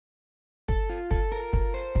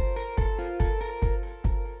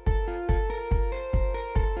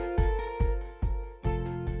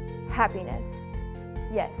Happiness.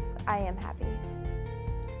 Yes, I am happy.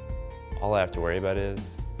 All I have to worry about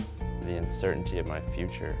is the uncertainty of my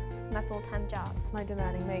future. My full-time job. It's my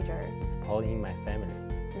demanding major. Supporting my family.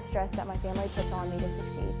 The stress that my family puts on me to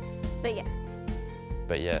succeed. But yes.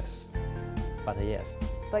 But yes, But yes,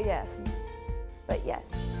 But yes, But yes,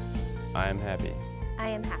 I am happy. I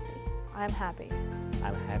am happy. I am happy.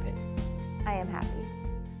 I'm happy. I am happy.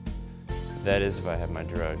 That is if I have my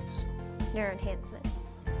drugs. Neuro-Enhancements.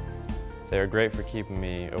 They are great for keeping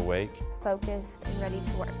me awake. Focused And ready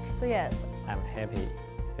to work. So yes, I'm happy.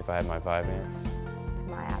 If I have my Vyvanse, with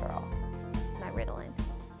my Adderall. My Ritalin.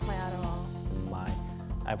 my Adderall. My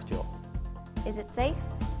Abdul. Is it safe?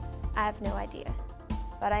 I have no idea.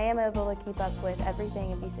 But I am able to keep up with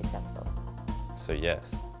everything and be successful. so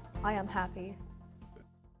yes. I am happy.